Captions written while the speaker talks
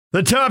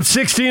The top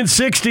 60 and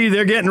 60,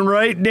 they're getting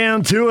right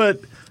down to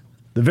it.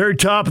 The very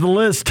top of the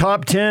list,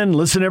 top 10.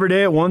 Listen every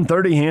day at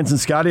 1:30. Hans and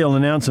Scotty will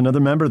announce another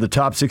member of the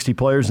top 60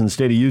 players in the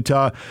state of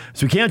Utah.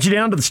 So we count you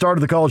down to the start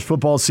of the college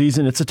football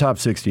season. It's the top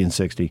 60 and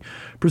 60.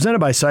 Presented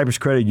by Cypress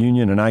Credit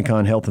Union and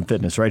Icon Health and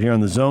Fitness right here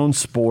on the Zone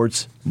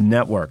Sports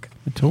Network.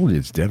 I told you,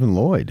 it's Devin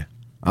Lloyd.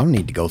 I don't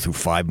need to go through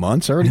 5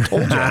 months. I already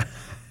told you.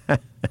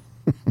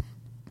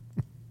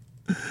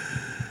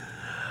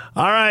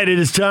 All right, it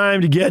is time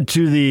to get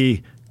to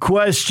the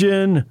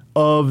question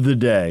of the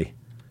day.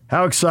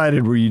 How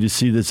excited were you to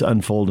see this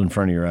unfold in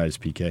front of your eyes,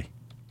 PK?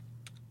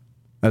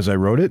 As I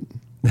wrote it?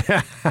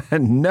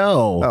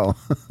 No. Oh.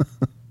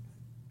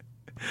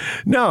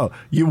 No.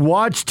 You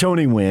watch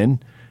Tony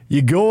win.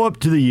 You go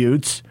up to the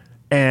Utes,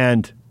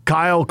 and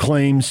Kyle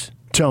claims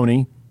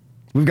Tony.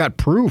 We've got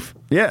proof.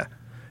 Yeah.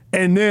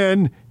 And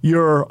then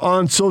you're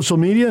on social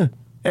media,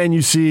 and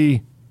you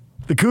see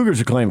the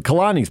Cougars are claiming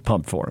Kalani's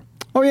pumped for him.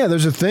 Oh, yeah,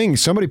 there's a thing.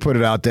 Somebody put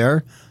it out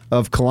there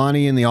of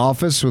Kalani in the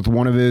office with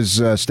one of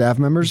his staff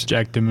members.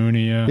 Jack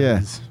DeMooney, Yeah.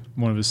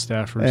 One of his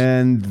staffers.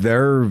 And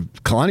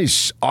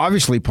Kalani's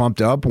obviously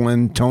pumped up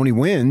when Tony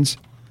wins.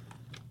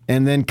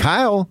 And then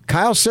Kyle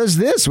says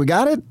this. We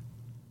got it?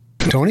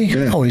 Tony?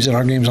 Yeah. Oh, he's at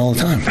our games all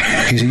the time.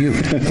 He's a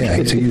Ute. Yeah,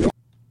 he's a Ute.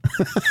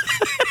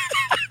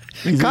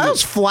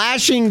 Kyle's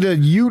flashing the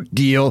Ute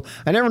deal.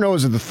 I never know,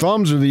 is it the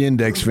thumbs or the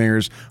index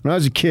fingers? When I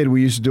was a kid,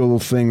 we used to do a little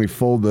thing. We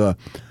fold a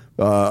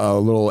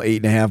little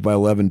 8.5 by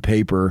 11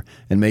 paper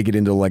and make it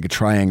into like a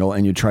triangle,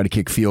 and you try to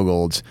kick field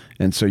goals.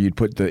 And so you'd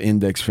put the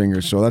index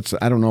fingers. So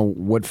I don't know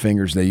what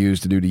fingers they use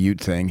to do the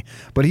Ute thing.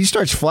 But he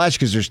starts flashing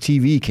because there's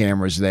TV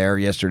cameras there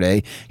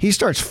yesterday. He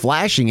starts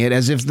flashing it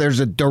as if there's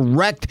a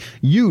direct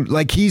Ute,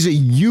 like he's a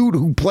Ute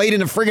who played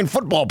in a friggin'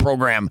 football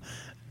program.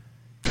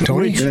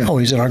 Tony? Yeah. Oh,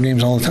 he's at our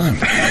games all the time.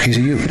 He's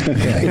a Ute.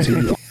 Yeah, he's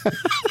a Ute.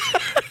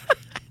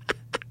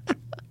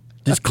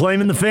 Just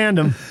claiming the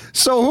fandom.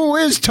 So who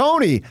is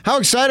Tony? How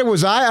excited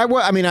was I?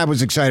 I mean, I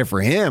was excited for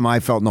him.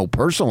 I felt no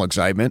personal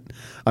excitement.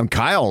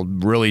 Kyle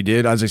really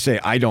did. As I say,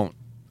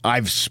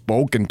 I've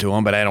spoken to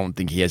him, but I don't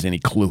think he has any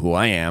clue who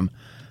I am.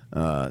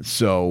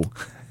 So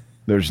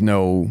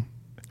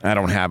I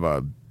don't have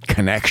a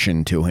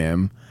connection to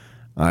him.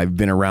 I've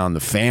been around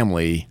the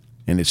family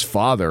and his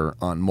father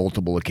on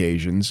multiple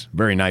occasions.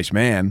 Very nice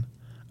man.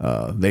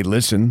 They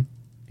listen.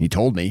 He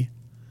told me.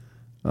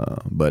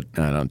 But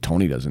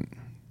Tony doesn't.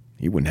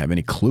 He wouldn't have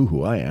any clue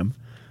who I am.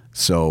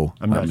 So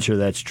I'm not sure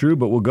that's true,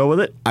 but we'll go with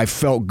it. I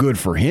felt good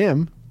for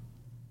him.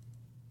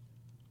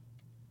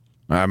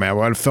 I mean, I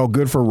would have felt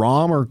good for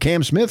Rom or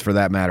Cam Smith for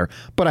that matter.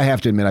 But I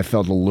have to admit, I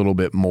felt a little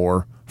bit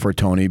more for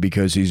Tony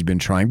because he's been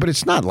trying. But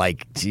it's not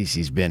like, geez,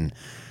 he's been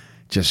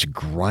just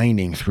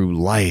grinding through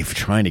life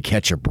trying to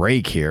catch a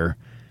break here.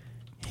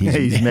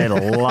 He's made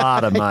a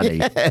lot of money.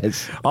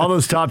 Yes. All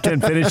those top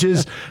 10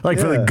 finishes, from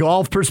the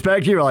golf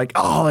perspective, you're like,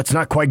 oh, that's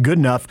not quite good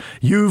enough.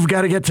 You've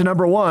got to get to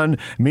number one.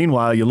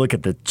 Meanwhile, you look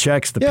at the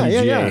checks the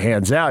PGA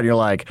hands out, and you're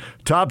like,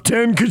 top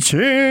 10,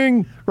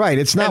 ka-ching. Right,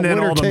 it's not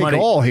winner take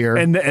all here.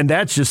 And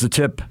that's just the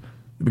tip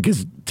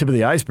of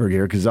the iceberg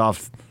here, because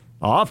off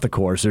the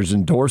course, there's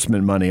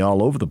endorsement money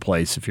all over the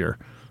place if you're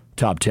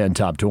top 10,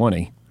 top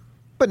 20.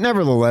 But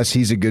nevertheless,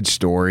 he's a good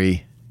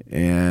story,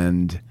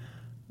 and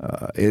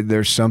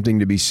there's something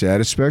to be said,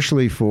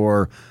 especially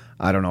for,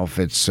 I don't know if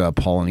it's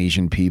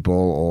Polynesian people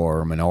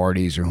or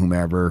minorities or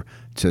whomever,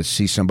 to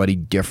see somebody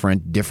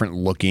different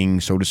looking,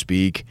 so to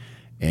speak.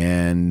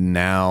 And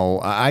now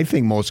I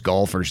think most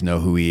golfers know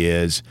who he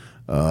is.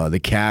 The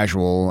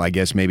casual, I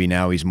guess maybe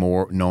now he's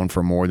more known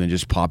for more than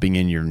just popping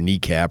in your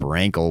kneecap or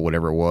ankle,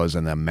 whatever it was,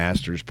 on the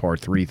Masters Par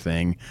 3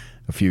 thing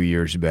a few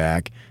years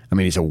back. I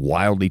mean, he's a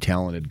wildly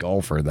talented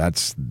golfer.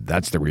 That's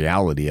the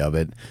reality of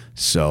it.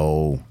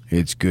 So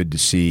it's good to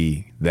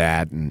see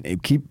that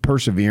and keep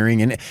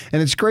persevering. And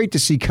it's great to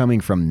see coming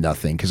from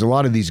nothing, because a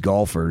lot of these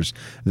golfers,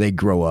 they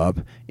grow up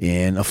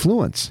in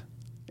affluence.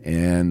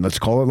 And let's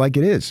call it like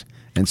it is.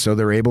 And so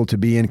they're able to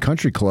be in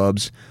country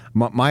clubs.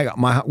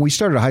 We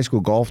started a high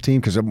school golf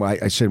team because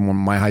I said when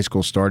my high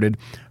school started,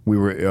 we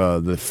were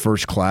the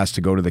first class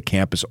to go to the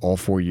campus all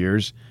 4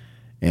 years.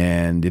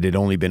 And it had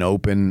only been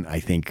open, I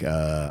think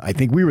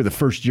we were the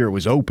first year it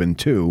was open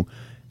too.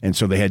 And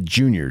so they had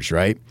juniors,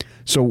 right?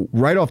 So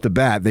right off the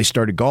bat, they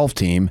started a golf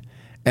team,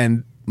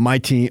 and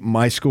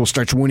my school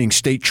starts winning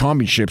state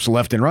championships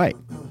left and right.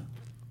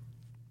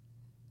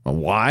 Well,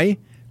 why?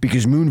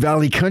 Because Moon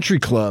Valley Country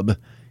Club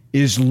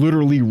is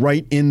literally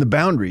right in the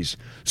boundaries.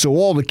 So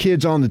all the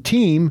kids on the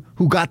team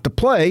who got to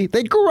play,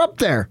 they grew up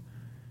there.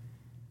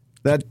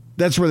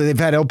 That's where they've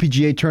had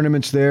LPGA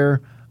tournaments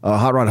there.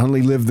 Hot Rod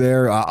Hundley lived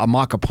there.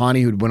 Amaka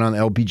Pani, who went on the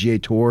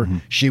LPGA Tour,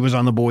 she was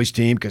on the boys'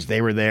 team because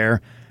they were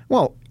there.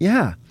 Well,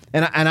 yeah.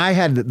 And I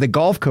had the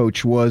golf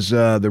coach was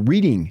the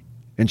reading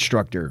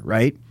instructor,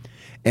 right?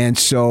 And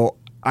so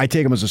I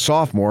take him as a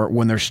sophomore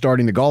when they're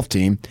starting the golf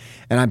team,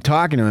 and I'm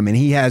talking to him, and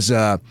he has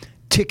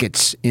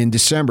tickets in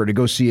December to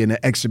go see an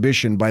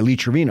exhibition by Lee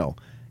Trevino.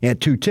 He had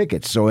 2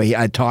 tickets. So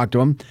I talked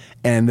to him,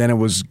 and then it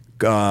was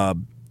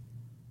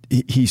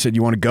he said,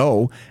 you want to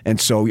go? And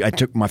so I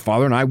took my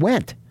father and I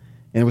went.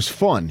 and it was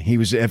fun. He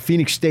was at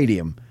Phoenix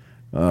Stadium,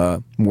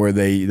 where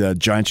the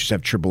Giants just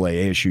have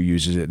AAA. ASU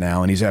uses it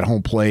now, and he's at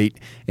home plate,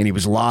 and he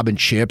was lobbing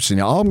chips,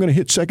 and I'm going to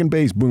hit second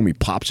base. Boom, he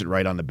pops it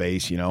right on the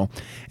base,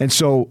 And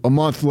so a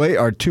month later,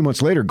 or 2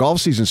 months later,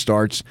 golf season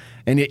starts,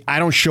 and I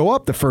don't show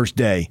up the first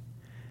day.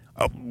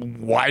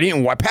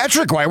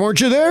 Patrick, why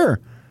weren't you there?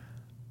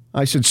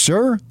 I said,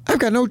 sir, I've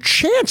got no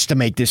chance to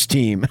make this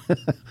team.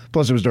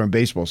 Plus, it was during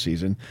baseball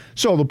season.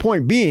 So the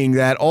point being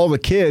that all the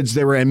kids,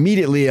 they were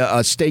immediately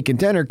a state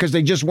contender because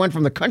they just went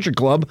from the country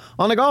club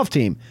on the golf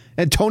team.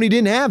 And Tony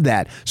didn't have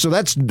that. So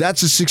that's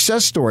a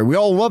success story. We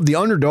all love the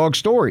underdog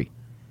story.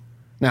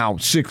 Now,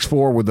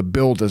 6'4" with a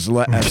build as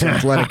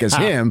athletic as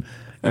him.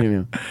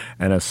 And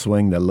a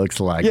swing that looks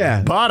like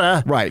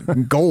butter. Right,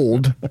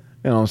 gold.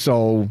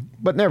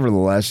 But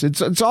nevertheless,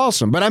 it's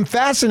awesome. But I'm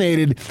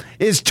fascinated.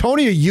 Is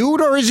Tony a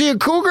Ute or is he a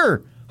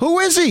Cougar? Who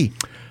is he?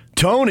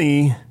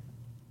 Tony,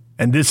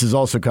 and this is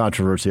also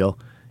controversial,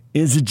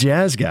 is a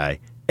jazz guy.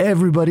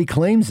 Everybody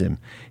claims him.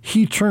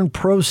 He turned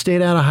pro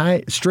straight out of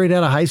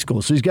high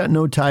school, so he's got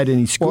no tie to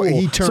any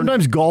school.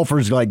 Sometimes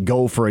golfers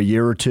go for a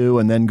year or two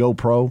and then go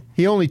pro.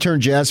 He only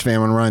turned jazz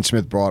fan when Ryan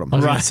Smith brought him. I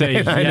was going to say,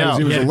 I know.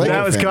 He was a Laker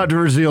that was fan.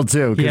 controversial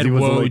too because he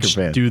was a Laker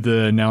fan. Do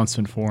the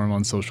announcement for him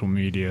on social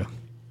media.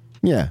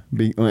 Yeah,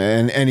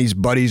 and he's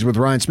buddies with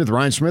Ryan Smith.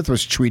 Ryan Smith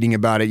was tweeting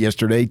about it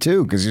yesterday,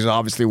 too, because he's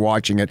obviously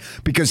watching it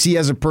because he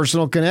has a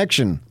personal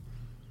connection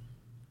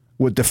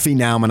with the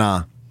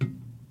phenomena.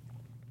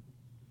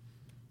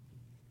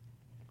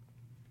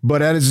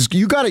 But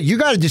you got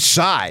to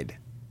decide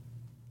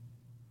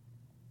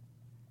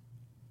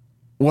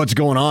what's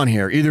going on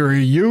here. Either a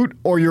Ute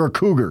or you're a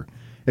Cougar.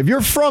 If you're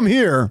from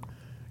here,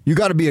 you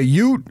got to be a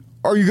Ute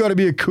or you got to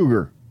be a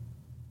Cougar.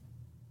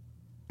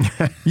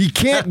 You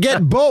can't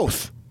get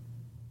both.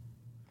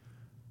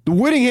 The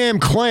Whittingham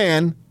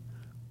clan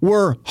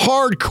were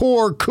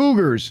hardcore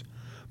Cougars,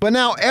 but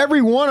now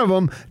every one of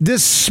them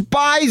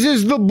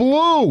despises the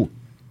blue.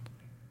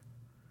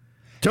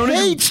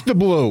 Hates the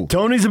blue.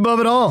 Tony's above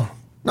it all.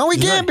 No, he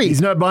can't be.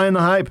 He's not buying the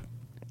hype.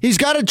 You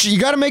got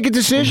to make a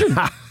decision.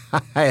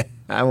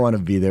 I want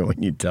to be there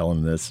when you tell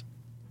him this.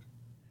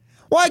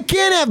 Well, I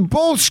can't have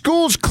both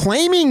schools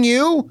claiming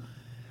you.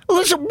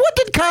 Listen, what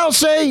did Kyle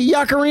say,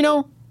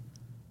 Yacarino?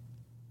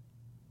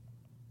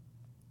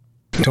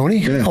 Tony?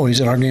 Yeah. Oh, he's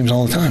at our games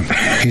all the time.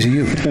 He's a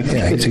Ute.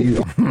 Yeah, he's a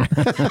Ute.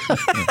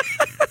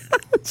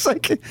 It's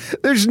like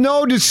there's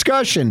no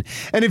discussion.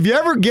 And if you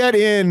ever get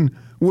in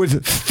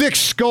with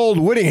thick-skulled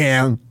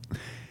Whittingham,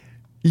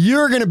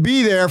 you're going to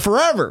be there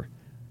forever.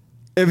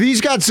 If he's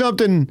got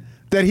something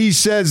that he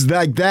says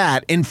like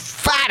that,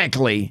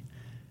 emphatically,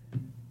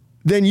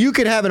 then you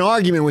could have an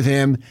argument with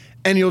him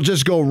and you'll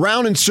just go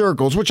round in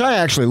circles, which I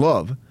actually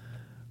love,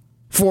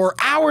 for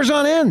hours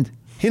on end.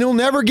 And he'll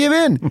never give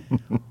in.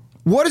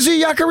 What is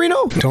he,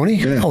 Yacarino? Tony?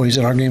 Yeah. Oh, he's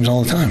at our games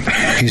all the time.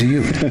 He's a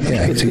Ute.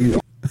 Yeah, he's a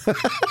Ute.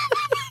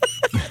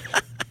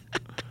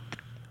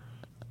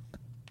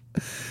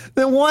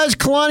 Then why is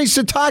Kalani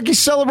Sitake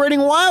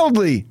celebrating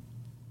wildly?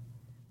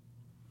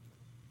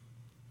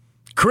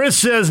 Chris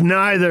says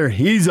neither.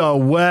 He's a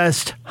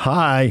West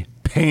High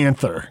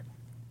Panther.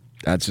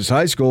 That's his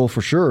high school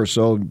for sure,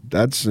 so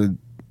that's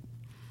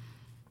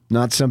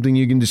not something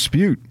you can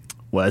dispute.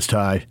 West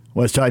High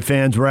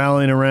fans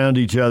rallying around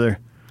each other.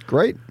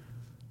 Great.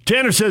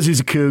 Tanner says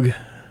he's a Coug.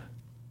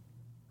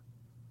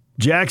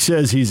 Jack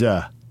says he's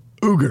a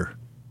Cougar.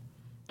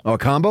 Oh, a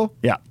combo?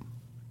 Yeah.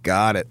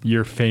 Got it.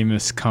 Your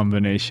famous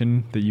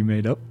combination that you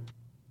made up?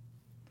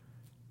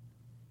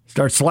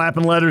 Start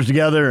slapping letters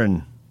together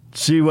and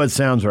see what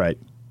sounds right.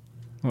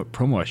 What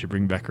promo I should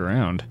bring back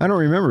around? I don't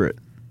remember it.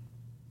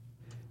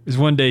 It was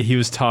one day he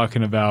was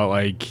talking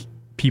about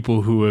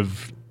people who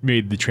have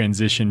made the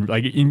transition,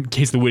 in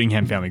case the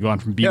Whittingham family go on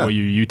from BYU to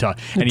Utah,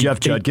 and Jeff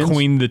he Judkins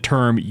coined the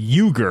term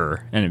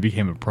Cougar, and it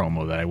became a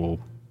promo that I will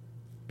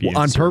be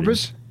on inserting.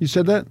 purpose. You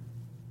said that?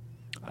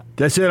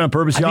 Did I say it on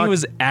purpose? I think it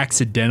was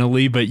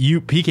accidentally, but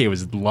PK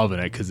was loving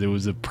it because it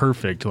was a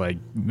perfect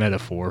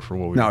metaphor for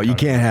what we were No, you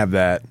talking can't have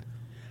that.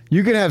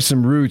 You can have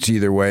some roots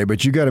either way,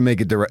 but you got to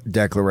make a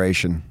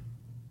declaration.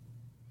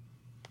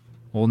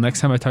 Well,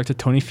 next time I talk to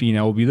Tony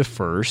Finau will be the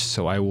first,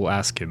 so I will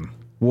ask him.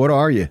 What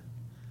are you?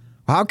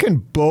 How can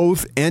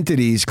both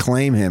entities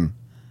claim him?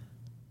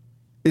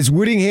 Is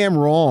Whittingham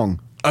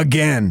wrong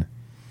again?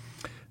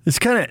 This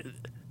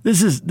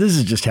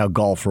is just how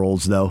golf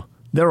rolls, though.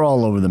 They're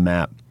all over the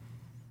map.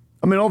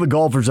 I mean, all the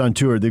golfers on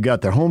tour, they've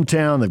got their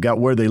hometown, they've got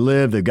where they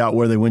live, they've got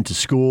where they went to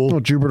school. Oh,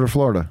 Jupiter,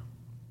 Florida.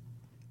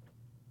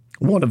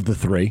 One of the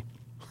three.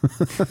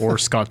 Or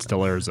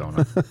Scottsdale,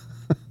 Arizona.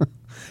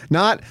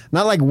 Not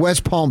like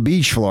West Palm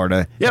Beach,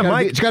 Florida. Yeah,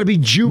 it's got to be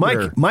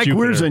Jupiter. Mike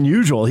Weir's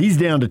unusual. He's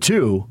down to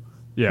 2.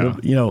 Yeah.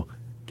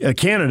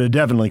 Canada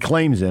definitely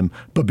claims him,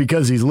 but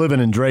because he's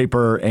living in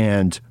Draper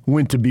and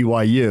went to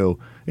BYU,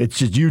 it's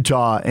just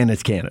Utah and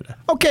it's Canada.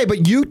 Okay,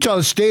 but Utah,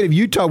 the state of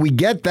Utah, we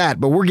get that,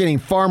 but we're getting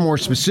far more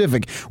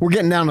specific. We're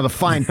getting down to the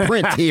fine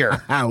print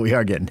here. We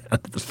are getting down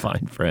to the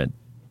fine print.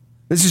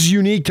 This is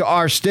unique to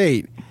our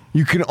state.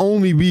 You can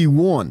only be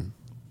one.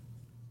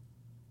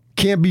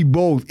 can't be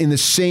both in the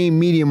same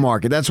media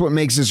market. That's what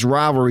makes this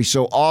rivalry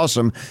so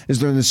awesome, is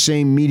they're in the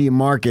same media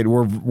market.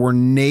 We're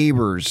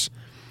neighbors.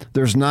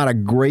 There's not a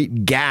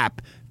great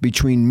gap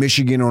between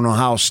Michigan and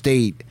Ohio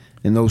State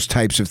and those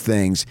types of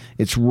things.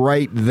 It's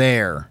right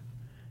there,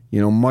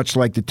 much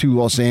like the two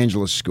Los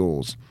Angeles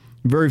schools.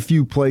 Very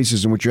few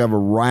places in which you have a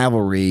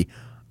rivalry,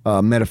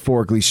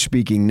 metaphorically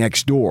speaking,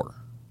 next door.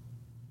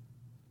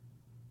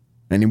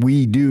 And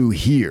we do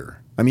here.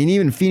 I mean,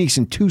 even Phoenix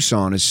and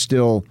Tucson is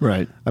still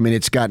right. I mean,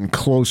 it's gotten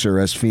closer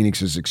as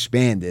Phoenix has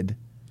expanded.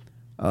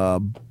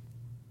 And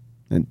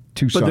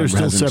Tucson, but they're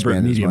still hasn't separate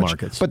expanded media as much.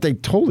 markets. But they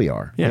totally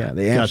are. Yeah,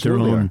 they got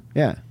absolutely their own are.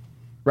 Yeah,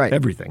 right.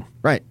 Everything.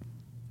 Right.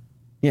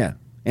 Yeah,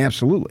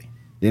 absolutely.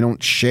 They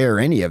don't share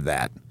any of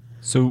that.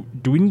 So,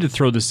 do we need to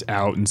throw this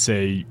out and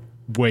say,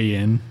 weigh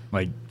in,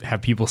 like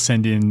have people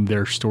send in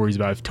their stories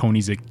about if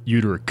Tony's a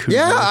Ute or a Cougar?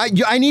 Yeah,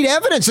 I need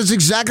evidence. That's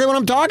exactly what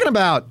I'm talking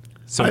about.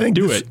 So I think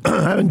it.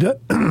 I haven't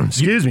done.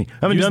 Excuse me.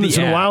 I haven't Use done this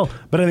the in a app. while,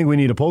 but I think we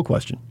need a poll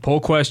question. Poll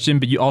question,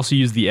 but you also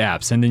use the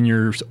app. Send in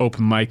your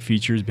open mic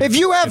features. If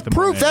you have Get them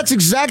on proof, there. that's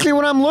exactly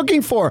what I'm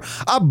looking for.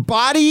 A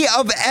body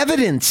of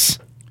evidence.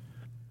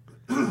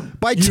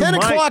 By 10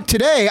 o'clock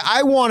today,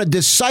 I want a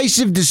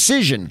decisive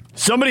decision.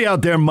 Somebody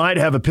out there might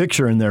have a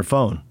picture in their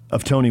phone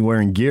of Tony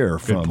wearing gear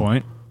Good from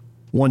point.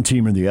 one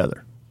team or the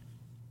other.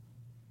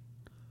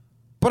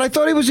 But I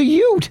thought he was a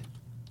Ute.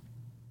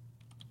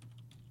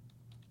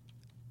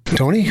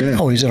 Tony?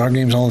 Oh, he's at our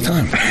games all the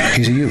time.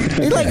 He's a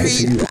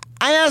Ute.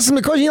 I asked him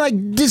the question,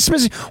 he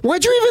dismissed it.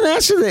 Why'd you even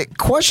answer that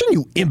question,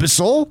 you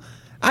imbecile?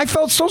 I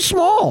felt so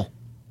small.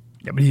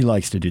 Yeah, but he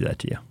likes to do that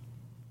to you.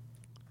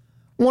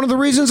 One of the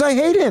reasons I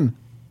hate him.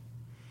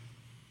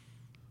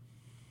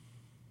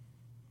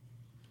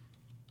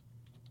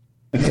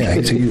 Yeah,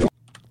 he's a Ute.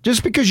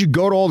 Just because you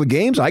go to all the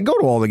games, I go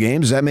to all the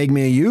games, does that make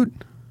me a Ute?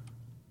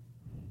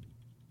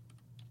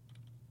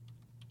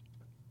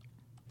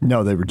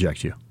 No, they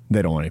reject you.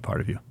 They don't want any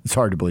part of you. It's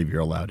hard to believe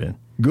you're allowed in.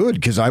 Good,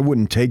 because I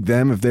wouldn't take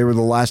them if they were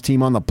the last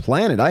team on the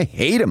planet. I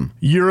hate them.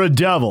 You're a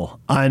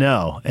devil. I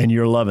know, and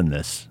you're loving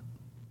this.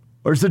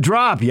 Where's the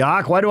drop,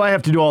 Yak? Why do I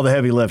have to do all the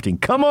heavy lifting?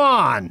 Come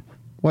on.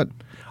 What?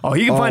 Oh,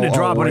 he can find a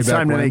drop when way it's back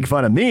time to when? make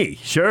fun of me.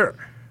 Sure.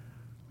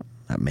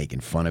 Not making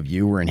fun of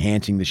you. We're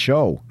enhancing the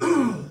show.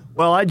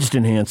 Well, I just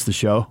enhanced the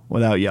show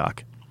without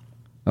Yak.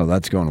 Oh,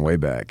 that's going way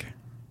back.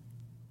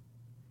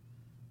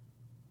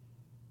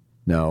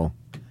 No.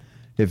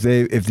 If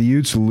the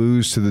Utes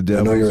lose to the I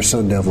Devils... know you're a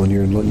Sun Devil and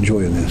you're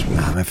enjoying this.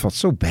 But I felt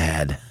so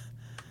bad.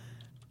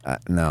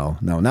 No.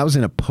 And that was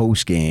in a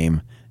post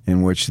game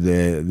in which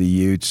the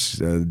Utes,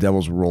 the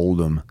Devils rolled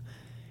them.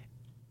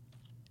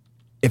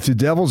 If the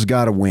Devils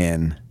got a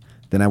win,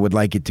 then I would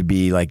like it to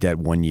be like that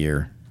 1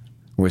 year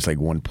where it's like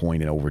 1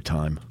 point in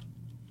overtime.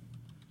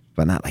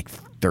 But not like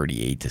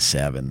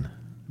 38-7.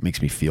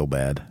 Makes me feel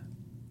bad.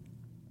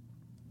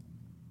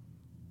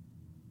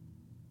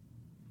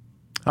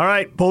 All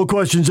right, poll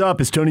question's up.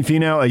 Is Tony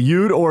Finau a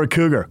Ute or a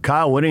Cougar?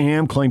 Kyle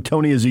Whittingham claimed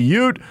Tony is a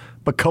Ute,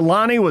 but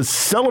Kalani was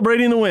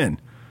celebrating the win.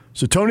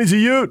 So Tony's a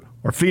Ute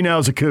or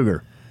Finau's a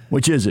Cougar?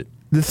 Which is it?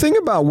 The thing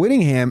about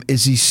Whittingham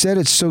is he said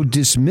it so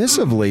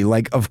dismissively,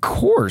 like, of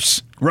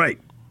course. Right.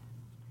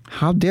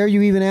 How dare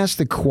you even ask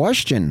the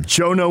question?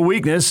 Show no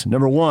weakness,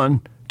 number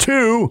one.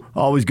 Two,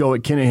 always go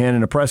at Kinahan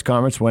in a press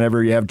conference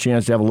whenever you have a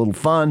chance to have a little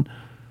fun.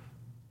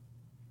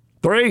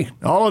 Three,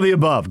 all of the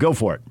above. Go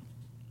for it.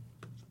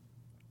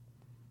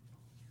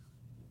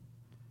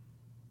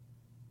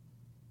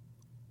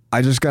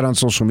 I just got on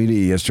social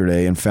media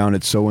yesterday and found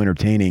it so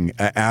entertaining.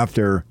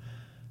 After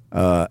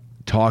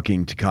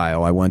talking to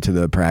Kyle, I went to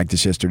the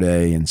practice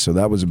yesterday, and so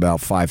that was about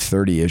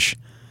 5:30-ish.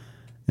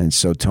 And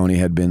so Tony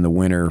had been the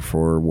winner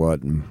for,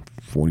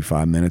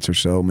 45 minutes or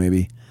so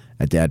maybe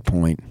at that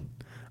point.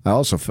 I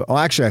also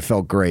I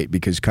felt great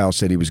because Kyle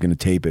said he was going to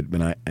tape it,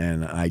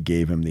 and I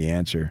gave him the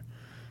answer.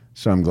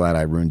 So I'm glad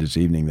I ruined his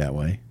evening that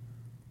way.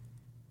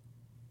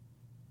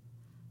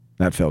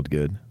 That felt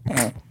good.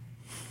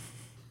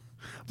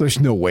 There's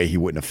no way he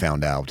wouldn't have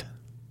found out.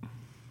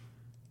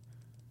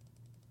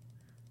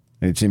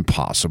 It's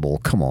impossible.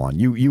 Come on.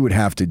 You would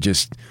have to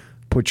just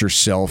put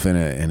yourself in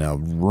a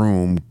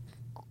room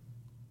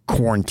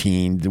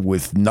quarantined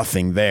with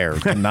nothing there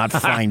to not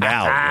find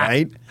out,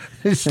 right?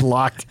 Just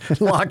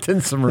locked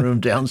in some room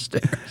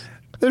downstairs.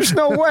 There's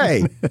no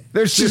way.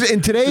 There's just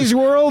in today's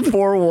world,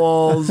 4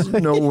 walls,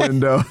 no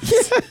windows.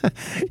 Yeah,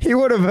 he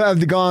would have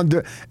had gone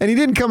to, and he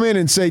didn't come in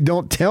and say,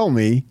 "Don't tell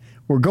me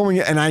we're going."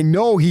 And I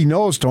know he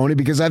knows Tony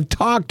because I've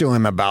talked to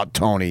him about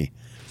Tony,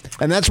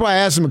 and that's why I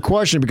asked him a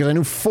question because I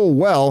knew full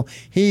well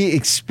he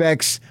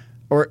expects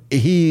or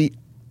he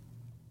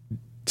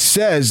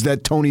says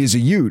that Tony is a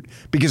Ute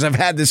because I've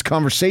had this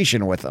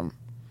conversation with him,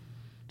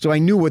 so I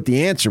knew what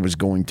the answer was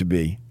going to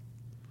be.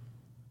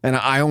 And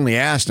I only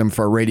asked him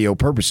for radio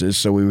purposes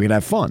so we could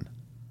have fun.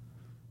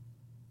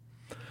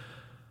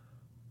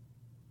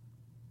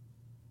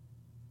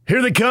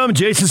 Here they come.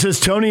 Jason says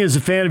Tony is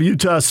a fan of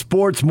Utah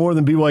sports more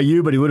than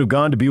BYU, but he would have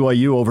gone to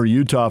BYU over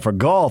Utah for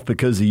golf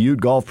because the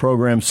Ute golf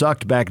program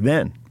sucked back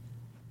then.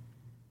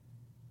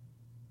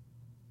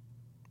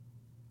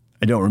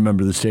 I don't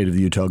remember the state of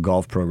the Utah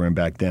golf program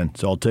back then,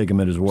 so I'll take him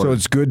at his word. So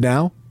it's good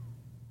now?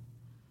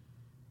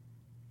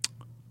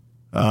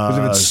 Because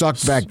if it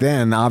sucked back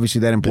then,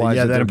 obviously that implies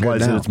that they're implies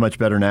good that now. it's much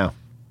better now.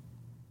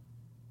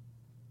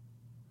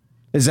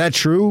 Is that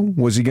true?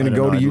 Was he going to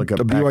go to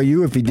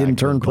BYU if he didn't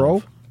turn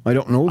pro? I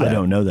don't know that. I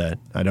don't know that.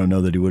 I don't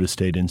know that he would have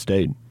stayed in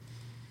state.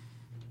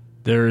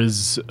 There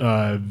is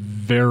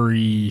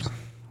very,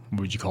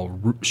 what would you call,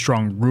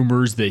 strong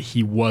rumors that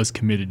he was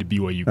committed to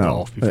BYU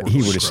golf before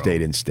he would have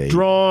stayed in state.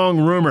 Strong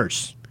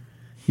rumors.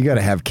 You got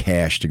to have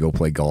cash to go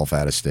play golf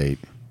out of state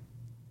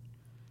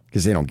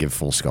because they don't give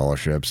full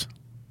scholarships.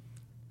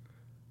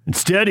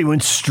 Instead, he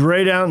went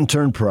straight out and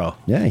turned pro.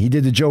 Yeah, he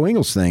did the Joe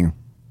Ingles thing.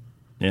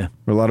 Yeah.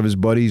 Where a lot of his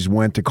buddies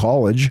went to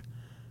college.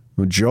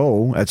 Well,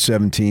 Joe, at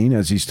 17,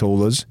 as he's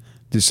told us,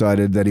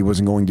 decided that he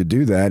wasn't going to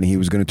do that. He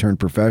was going to turn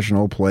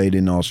professional, played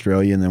in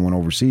Australia, and then went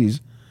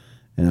overseas.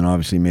 And then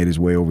obviously made his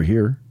way over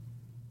here.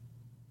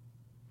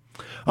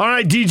 All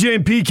right, DJ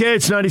and PK,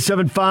 it's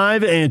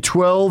 97.5 and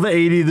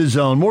 1280 The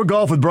Zone. More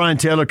golf with Brian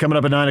Taylor coming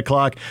up at 9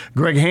 o'clock.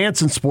 Greg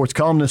Hansen, sports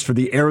columnist for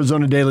the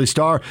Arizona Daily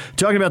Star,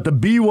 talking about the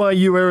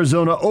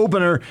BYU-Arizona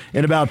opener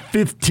in about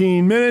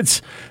 15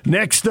 minutes.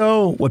 Next,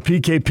 though, what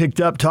PK picked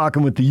up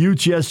talking with the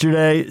Utes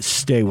yesterday.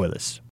 Stay with us.